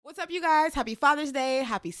What's up, you guys? Happy Father's Day.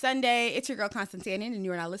 Happy Sunday. It's your girl, Constance Annan, and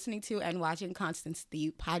you are now listening to and watching Constance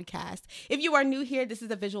the Podcast. If you are new here, this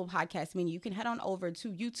is a visual podcast, meaning you can head on over to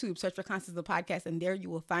YouTube, search for Constance the Podcast, and there you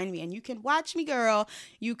will find me. And you can watch me, girl.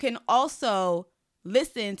 You can also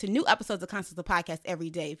listen to new episodes of Constance the Podcast every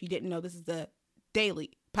day. If you didn't know, this is a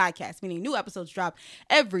daily podcast, meaning new episodes drop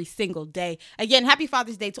every single day. Again, happy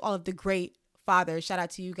Father's Day to all of the great fathers. Shout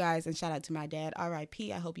out to you guys and shout out to my dad.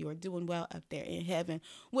 R.I.P. I hope you are doing well up there in heaven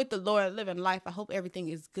with the Lord, living life. I hope everything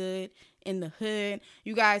is good in the hood.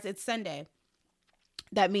 You guys, it's Sunday.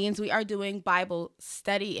 That means we are doing Bible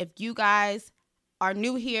study. If you guys are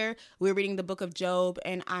new here, we're reading the book of Job,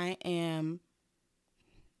 and I am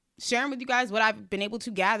sharing with you guys what I've been able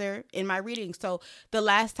to gather in my reading. So the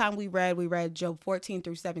last time we read Job 14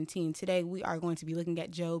 through 17. Today we are going to be looking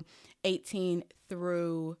at Job 18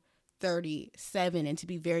 through 37. And to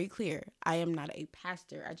be very clear, I am not a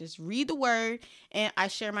pastor. I just read the word and I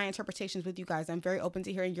share my interpretations with you guys. I'm very open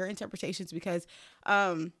to hearing your interpretations because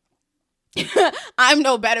I'm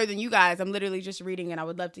no better than you guys. I'm literally just reading, and I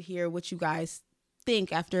would love to hear what you guys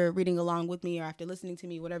think after reading along with me or after listening to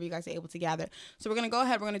me, whatever you guys are able to gather. So we're going to go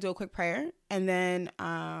ahead. We're going to do a quick prayer, and then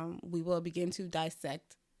we will begin to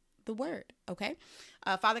dissect the word. Okay.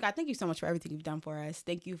 Father God, thank you so much for everything you've done for us.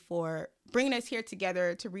 Thank you for bringing us here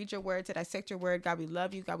together to read your word, to dissect your word. God, we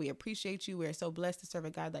love you. God, we appreciate you. We're so blessed to serve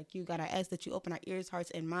a God like you. God, I ask that you open our ears,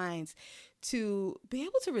 hearts, and minds to be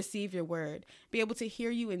able to receive your word, be able to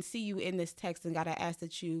hear you and see you in this text. And God, I ask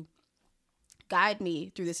that you guide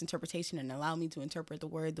me through this interpretation and allow me to interpret the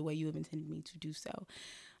word the way you have intended me to do so.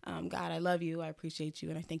 God, I love you. I appreciate you.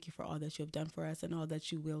 And I thank you for all that you have done for us and all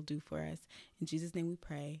that you will do for us. In Jesus' name we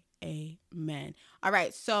pray. Amen. All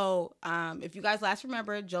right. So if you guys last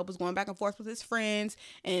remember, Job was going back and forth with his friends,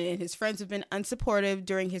 and his friends have been unsupportive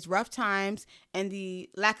during his rough times, and the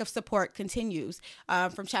lack of support continues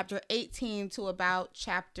from chapter 18 to about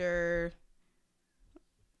chapter,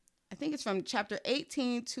 I think it's from chapter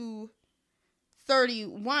 18 to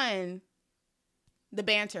 31. The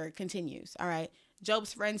banter continues. All right.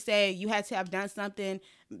 Job's friends say, you had to have done something.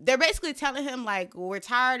 They're basically telling him, like, we're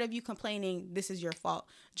tired of you complaining. This is your fault.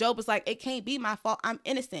 Job was like, it can't be my fault. I'm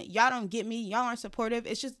innocent. Y'all don't get me. Y'all aren't supportive.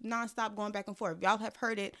 It's just nonstop going back and forth. Y'all have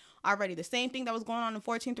heard it already. The same thing that was going on in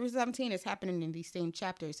 14 through 17 is happening in these same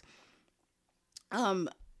chapters.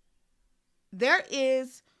 There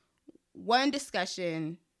is one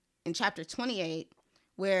discussion in chapter 28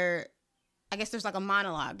 where I guess there's like a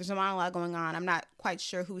monologue. There's a monologue going on. I'm not quite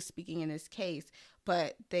sure who's speaking in this case,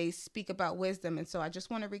 but they speak about wisdom. And so I just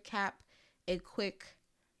want to recap a quick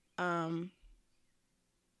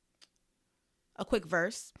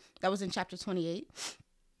verse that was in chapter 28.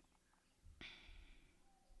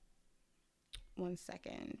 One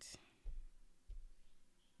second.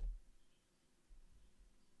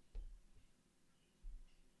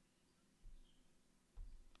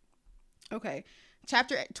 Okay.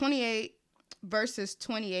 Chapter 28. Verses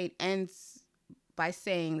 28 ends by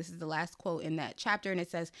saying, this is the last quote in that chapter, and it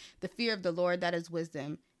says, the fear of the Lord, that is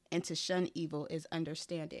wisdom, and to shun evil is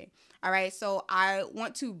understanding. All right, so I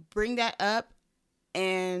want to bring that up,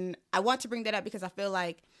 and I want to bring that up because I feel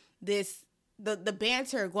like the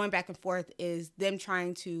banter going back and forth is them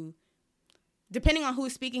trying to, depending on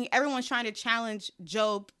who's speaking, everyone's trying to challenge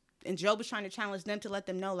Job, and Job is trying to challenge them to let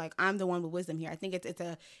them know, like, I'm the one with wisdom here. I think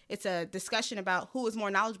it's a discussion about who is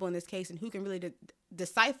more knowledgeable in this case and who can really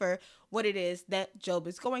decipher what it is that Job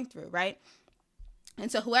is going through, right?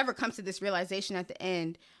 And so whoever comes to this realization at the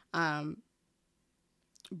end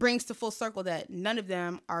brings to full circle that none of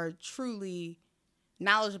them are truly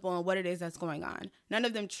knowledgeable in what it is that's going on. None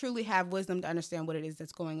of them truly have wisdom to understand what it is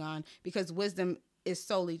that's going on, because wisdom is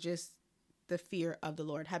solely just the fear of the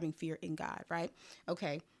Lord, having fear in God, right?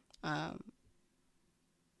 Okay. I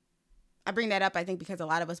bring that up, I think, because a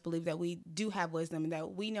lot of us believe that we do have wisdom and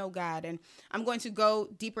that we know God. And I'm going to go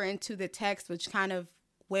deeper into the text, which kind of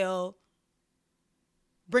will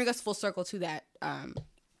bring us full circle to that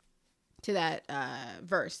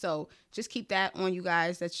verse. So just keep that on, you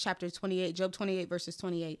guys. That's chapter 28, Job 28, verses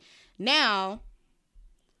 28. Now,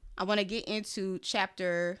 I want to get into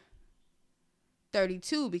chapter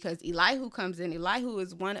 32 because Elihu comes in. Elihu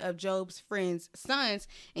is one of Job's friend's sons,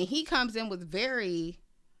 and he comes in with very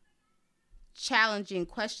challenging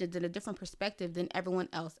questions and a different perspective than everyone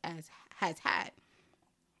else has had.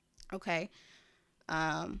 Okay.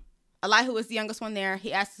 Elihu is the youngest one there.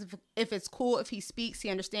 He asks if it's cool if he speaks. He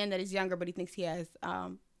understands that he's younger, but he thinks he has,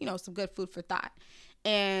 some good food for thought.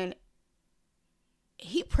 And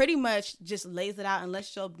he pretty much just lays it out and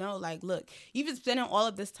lets Job know, like, look, you've been spending all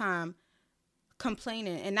of this time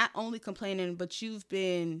complaining, and not only complaining, but you've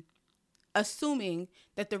been assuming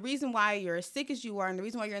that the reason why you're as sick as you are and the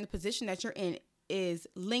reason why you're in the position that you're in is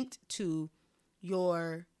linked to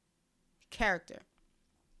your character.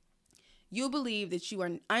 You believe that you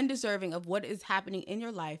are undeserving of what is happening in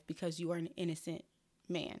your life because you are an innocent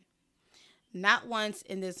man. Not once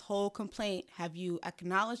in this whole complaint have you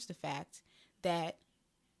acknowledged the fact that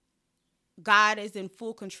God is in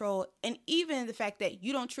full control, and even the fact that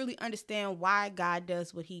you don't truly understand why God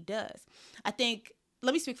does what he does. I think,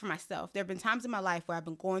 let me speak for myself. There have been times in my life where I've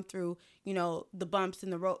been going through, the bumps in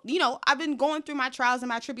the road. I've been going through my trials and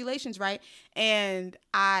my tribulations, right? And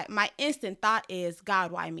my instant thought is,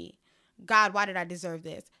 God, why me? God, why did I deserve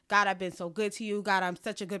this? God, I've been so good to you. God, I'm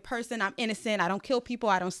such a good person. I'm innocent. I don't kill people.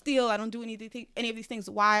 I don't steal. I don't do any of these things.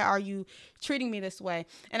 Why are you treating me this way?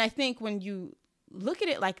 And I think when you look at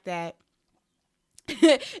it like that,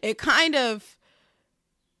 it kind of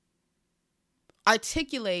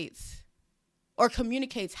articulates or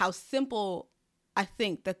communicates how simple I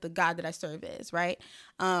think that the God that I serve is, right?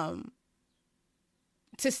 To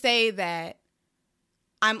say that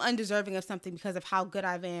I'm undeserving of something because of how good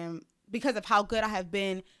I am, because of how good I have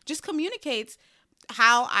been, just communicates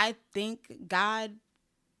how I think God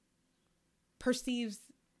perceives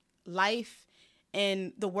life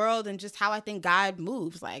and the world, and just how I think God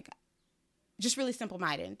moves. Like, just really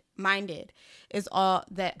simple-minded is all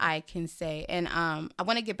that I can say. And I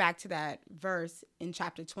want to get back to that verse in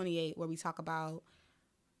chapter 28 where we talk about,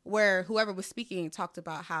 where whoever was speaking talked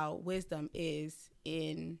about how wisdom is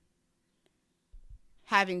in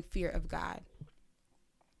having fear of God.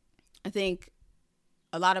 I think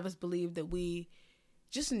a lot of us believe that we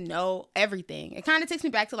just know everything. It kind of takes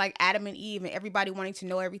me back to like Adam and Eve and everybody wanting to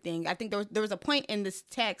know everything. I think there was a point in this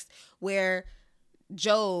text where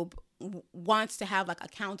Job wants to have like a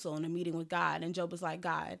council and a meeting with God. And Job was like,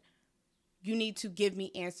 God, you need to give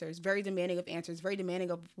me answers, very demanding of answers, very demanding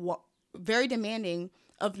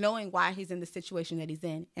of knowing why he's in the situation that he's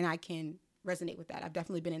in. And I can resonate with that. I've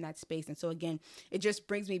definitely been in that space. And so again, it just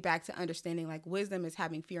brings me back to understanding like wisdom is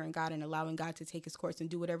having fear in God and allowing God to take his course and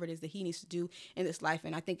do whatever it is that he needs to do in this life.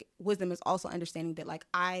 And I think wisdom is also understanding that like,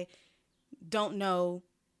 I don't know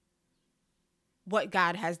what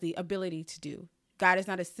God has the ability to do. God is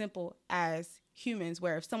not as simple as humans,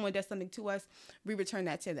 where if someone does something to us, we return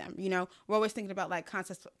that to them. We're always thinking about like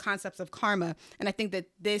concepts of karma. And I think that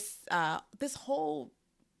this whole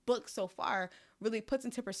book so far really puts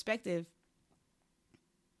into perspective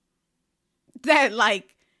that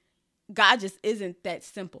like God just isn't that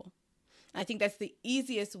simple. I think that's the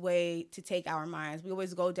easiest way to take our minds. We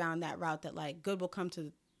always go down that route that like good will come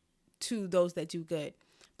to those that do good.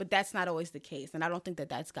 But that's not always the case. And I don't think that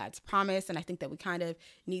that's God's promise. And I think that we kind of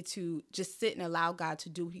need to just sit and allow God to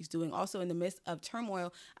do what he's doing. Also in the midst of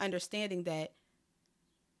turmoil, understanding that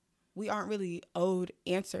we aren't really owed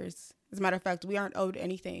answers. As a matter of fact, we aren't owed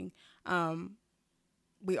anything.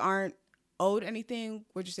 We aren't owed anything.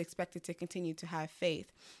 We're just expected to continue to have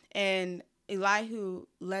faith. And Elihu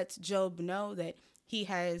lets Job know that he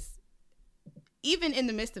has, even in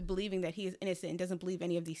the midst of believing that he is innocent and doesn't believe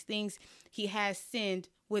any of these things, he has sinned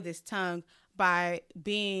with his tongue by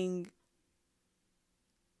being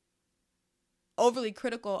overly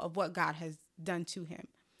critical of what God has done to him,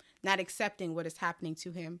 not accepting what is happening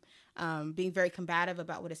to him, being very combative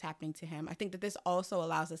about what is happening to him. I think that this also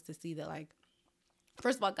allows us to see that, like,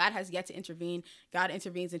 first of all, God has yet to intervene. God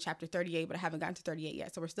intervenes in chapter 38, but I haven't gotten to 38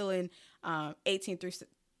 yet. So we're still in 18 through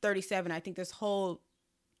 37. I think this whole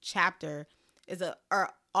chapter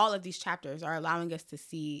all of these chapters are allowing us to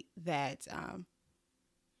see that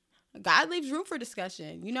God leaves room for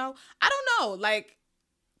discussion. I don't know, like,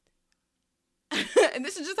 and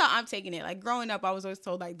this is just how I'm taking it. Like, growing up, I was always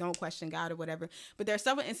told, like, don't question God or whatever. But there are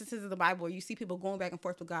several instances of the Bible where you see people going back and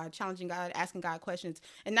forth with God, challenging God, asking God questions,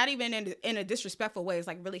 and not even in a disrespectful way. It's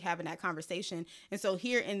like really having that conversation. And so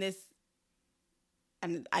here in this,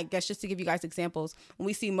 and I guess just to give you guys examples, when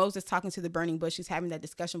we see Moses talking to the burning bush, he's having that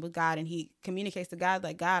discussion with God, and he communicates to God,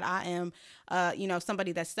 like, God, I am,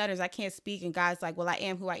 somebody that stutters. I can't speak. And God's like, well, I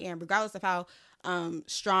am who I am. Regardless of how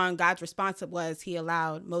strong God's response was, he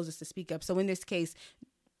allowed Moses to speak up. So in this case,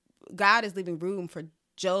 God is leaving room for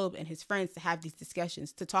Job and his friends to have these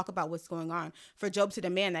discussions, to talk about what's going on, for Job to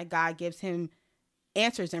demand that God gives him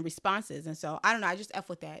answers and responses. And so, I don't know, I just F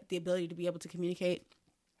with that, the ability to be able to communicate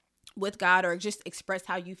with God or just express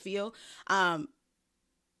how you feel.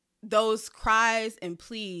 Those cries and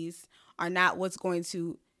pleas are not what's going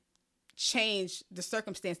to change the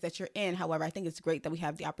circumstance that you're in. However, I think it's great that we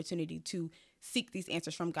have the opportunity to seek these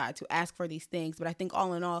answers from God, to ask for these things. But I think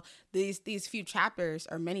all in all, these few chapters,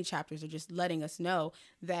 or many chapters, are just letting us know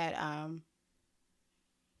that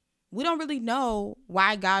we don't really know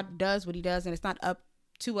why God does what he does, and it's not up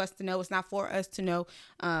to us to know. It's not for us to know.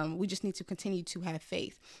 We just need to continue to have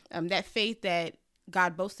faith. That faith that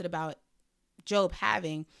God boasted about Job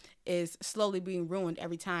having is slowly being ruined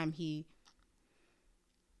every time he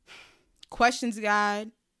questions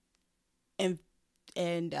God and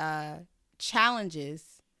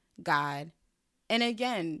challenges God, and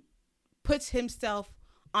again puts himself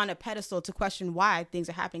on a pedestal to question why things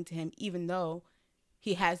are happening to him, even though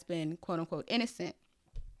he has been quote unquote innocent.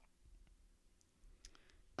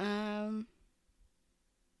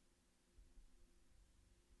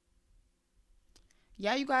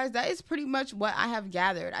 Yeah, you guys, that is pretty much what I have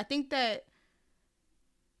gathered. I think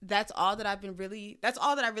that's all that I really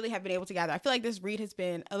have been able to gather. I feel like this read has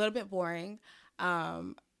been a little bit boring, a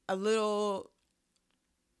little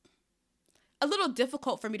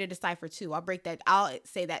difficult for me to decipher too. I'll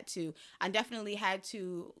say that too. I definitely had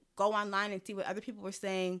to go online and see what other people were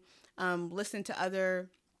saying, listen to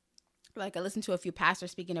I listened to a few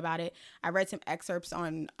pastors speaking about it. I read some excerpts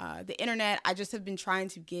on the internet. I just have been trying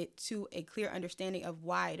to get to a clear understanding of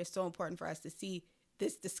why it is so important for us to see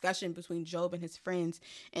this discussion between Job and his friends.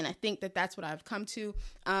 And I think that that's what I've come to.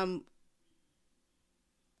 I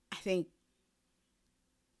think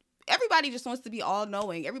everybody just wants to be all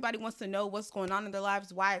knowing. Everybody wants to know what's going on in their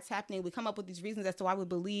lives, why it's happening. We come up with these reasons as to why we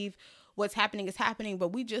believe what's happening is happening, but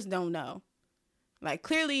we just don't know. Like,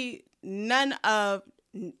 clearly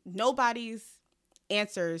nobody's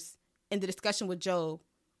answers in the discussion with Job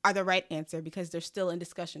are the right answer, because they're still in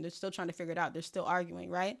discussion. They're still trying to figure it out. They're still arguing,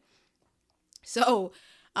 right? So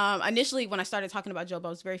initially, when I started talking about Job, I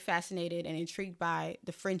was very fascinated and intrigued by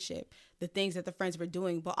the friendship, the things that the friends were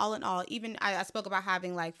doing. But all in all, even I spoke about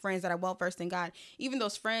having like friends that are well-versed in God. Even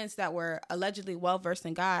those friends that were allegedly well-versed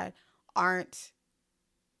in God aren't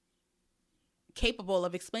capable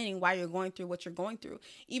of explaining why you're going through what you're going through.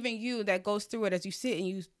 Even you that goes through it, as you sit and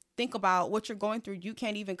you think about what you're going through, you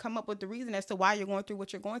can't even come up with the reason as to why you're going through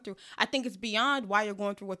what you're going through. I think it's beyond why you're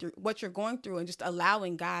going through what you're going through, and just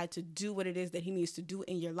allowing God to do what it is that he needs to do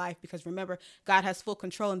in your life. Because remember, God has full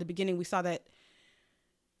control. In the beginning, we saw that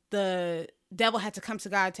the devil had to come to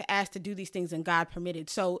God to ask to do these things, and God permitted.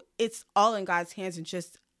 So it's all in God's hands, and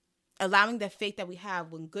just allowing that faith that we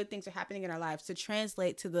have when good things are happening in our lives to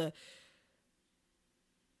translate to the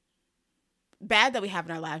bad that we have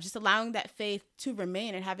in our lives. Just allowing that faith to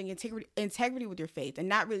remain and having integrity with your faith, and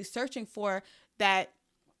not really searching for that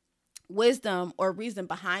wisdom or reason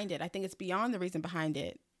behind it. I think it's beyond the reason behind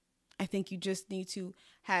it. I think you just need to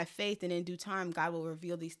have faith, and in due time, God will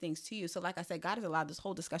reveal these things to you. So like I said, God has allowed this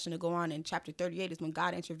whole discussion to go on, and chapter 38 is when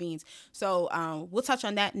God intervenes. So we'll touch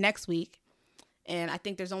on that next week. And I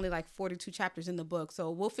think there's only like 42 chapters in the book.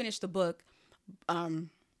 So we'll finish the book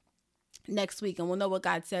next week, and we'll know what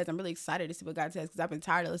God says. I'm really excited to see what God says, because I've been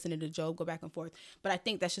tired of listening to Job go back and forth. But I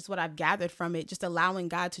think that's just what I've gathered from it, just allowing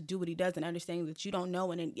God to do what he does, and understanding that you don't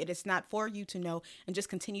know, and it's not for you to know, and just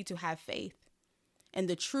continue to have faith. And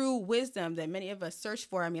the true wisdom that many of us search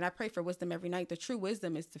for, I mean, I pray for wisdom every night. The true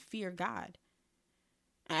wisdom is to fear God.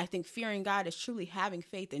 And I think fearing God is truly having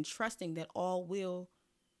faith and trusting that all will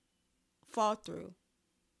fall through,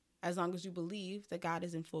 as long as you believe that God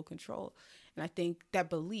is in full control. And I think that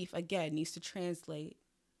belief, again, needs to translate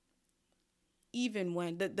even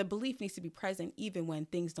when the belief needs to be present, even when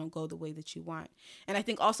things don't go the way that you want. And I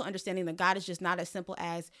think also understanding that God is just not as simple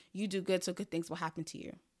as you do good, so good things will happen to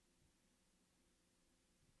you.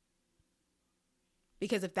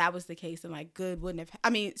 Because if that was the case, then if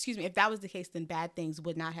that was the case, then bad things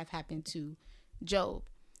would not have happened to Job.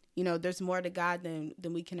 You know, there's more to God than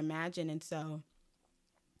we can imagine. And so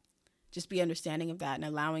just be understanding of that, and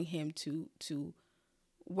allowing him to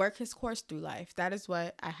work his course through life. That is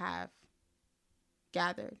what I have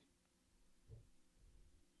gathered.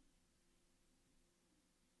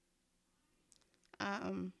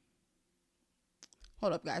 Hold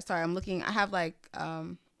up, guys. Sorry, I'm looking. I have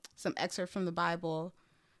some excerpt from the Bible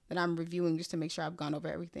that I'm reviewing just to make sure I've gone over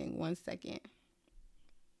everything. 1 second.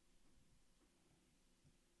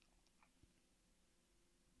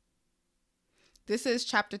 This is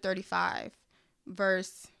chapter 35, let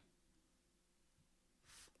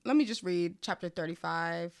me just read chapter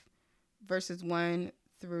 35, verses 1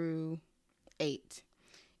 through 8.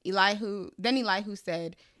 Then Elihu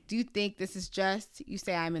said, "Do you think this is just? You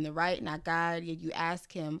say I am in the right, not God, yet you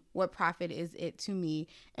ask him, what profit is it to me,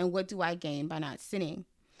 and what do I gain by not sinning?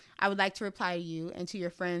 I would like to reply to you and to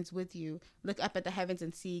your friends with you. Look up at the heavens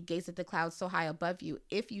and see, gaze at the clouds so high above you.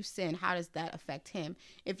 If you sin, how does that affect him?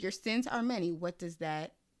 If your sins are many, what does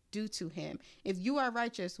that do to him? If you are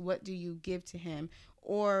righteous, what do you give to him?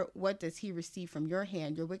 Or what does he receive from your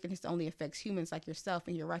hand? Your wickedness only affects humans like yourself,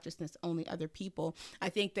 and your righteousness only other people. I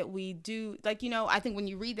think that we do, like, I think when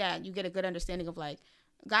you read that, you get a good understanding of, like,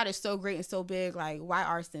 God is so great and so big. Like, why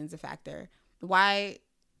are sins a factor? Why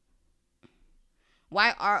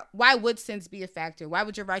would sins be a factor? Why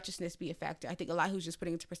would your righteousness be a factor? I think a lot who's just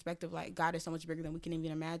putting into perspective, like, God is so much bigger than we can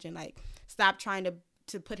even imagine. Like, stop trying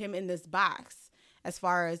to put him in this box as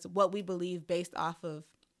far as what we believe based off of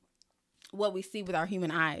what we see with our human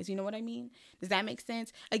eyes. You know what I mean? Does that make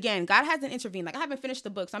sense? Again, God hasn't intervened. Like, I haven't finished the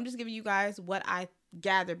book, so I'm just giving you guys what I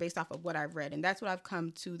gather based off of what I've read, and that's what I've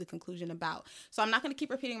come to the conclusion about. So I'm not going to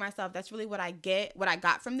keep repeating myself. That's really what I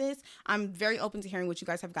got from this. I'm very open to hearing what you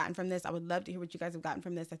guys have gotten from this. I would love to hear what you guys have gotten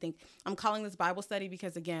from this. I think I'm calling this Bible study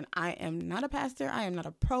because, again, I am not a pastor. I am not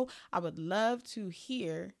a pro. I would love to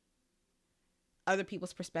hear other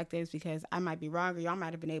people's perspectives, because I might be wrong, or y'all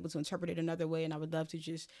might have been able to interpret it another way, and I would love to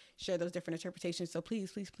just share those different interpretations. So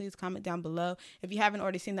please comment down below. If you haven't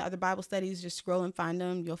already seen the other Bible studies, just scroll and find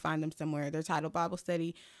them. You'll find them somewhere. They're titled Bible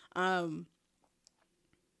Study. That's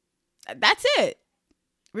it.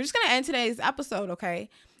 We're just going to end today's episode, okay?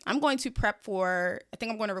 I'm going to prep for, I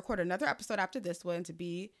think I'm going to record another episode after this one to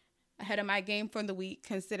be ahead of my game for the week,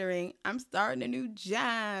 considering I'm starting a new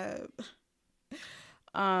job.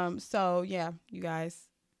 So yeah, you guys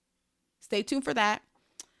stay tuned for that.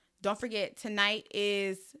 Don't forget, tonight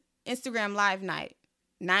is Instagram live night,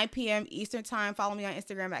 9 p.m. Eastern time. Follow me on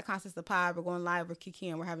Instagram at Constance the Pod. We're going live with Kiki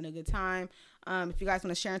and we're having a good time. If you guys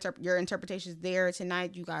want to share your interpretations there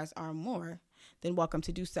tonight, you guys are more than welcome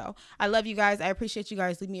to do so. I love you guys. I appreciate you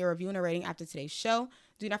guys. Leave me a review and a rating after today's show.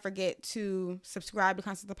 Do not forget to subscribe to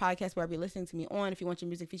Constance the Podcast wherever you're listening to me on. If you want your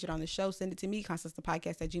music featured on the show, send it to me,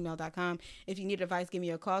 constancethepodcast@gmail.com. If you need advice, give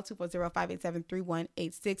me a call,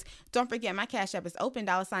 240-587-3186. Don't forget, my Cash App is open,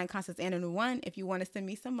 $Constance and a new one. If you want to send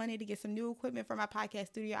me some money to get some new equipment for my podcast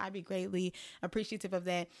studio, I'd be greatly appreciative of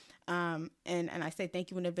that. And I say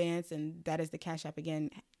thank you in advance, and that is the Cash App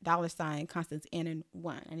again, $Constance and a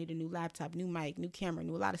one. I need a new laptop, new mic, new camera,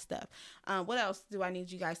 new a lot of stuff. What else do I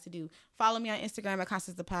need you guys to do? Follow me on Instagram at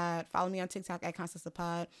Constance the Pod. Follow me on TikTok at Constance the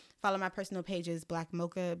Pod. Follow my personal pages, Black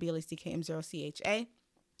Mocha, BLACKM0CHA.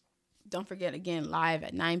 Don't forget, again, live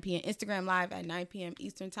at 9 p.m. Instagram live at 9 p.m.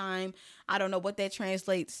 Eastern time. I don't know what that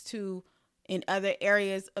translates to in other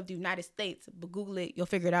areas of the United States, but Google it. You'll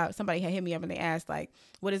figure it out. Somebody had hit me up and they asked, like,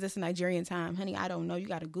 what is this in Nigerian time? Honey, I don't know. You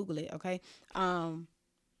got to Google it, okay?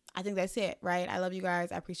 I think that's it, right? I love you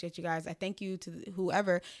guys. I appreciate you guys. I thank you to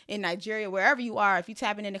whoever in Nigeria, wherever you are. If you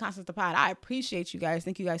tapping into Constance the Pod, I appreciate you guys.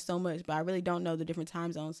 Thank you guys so much. But I really don't know the different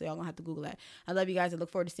time zones, so y'all gonna have to Google that. I love you guys. I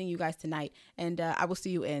look forward to seeing you guys tonight, and I will see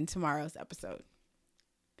you in tomorrow's episode.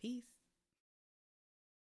 Peace.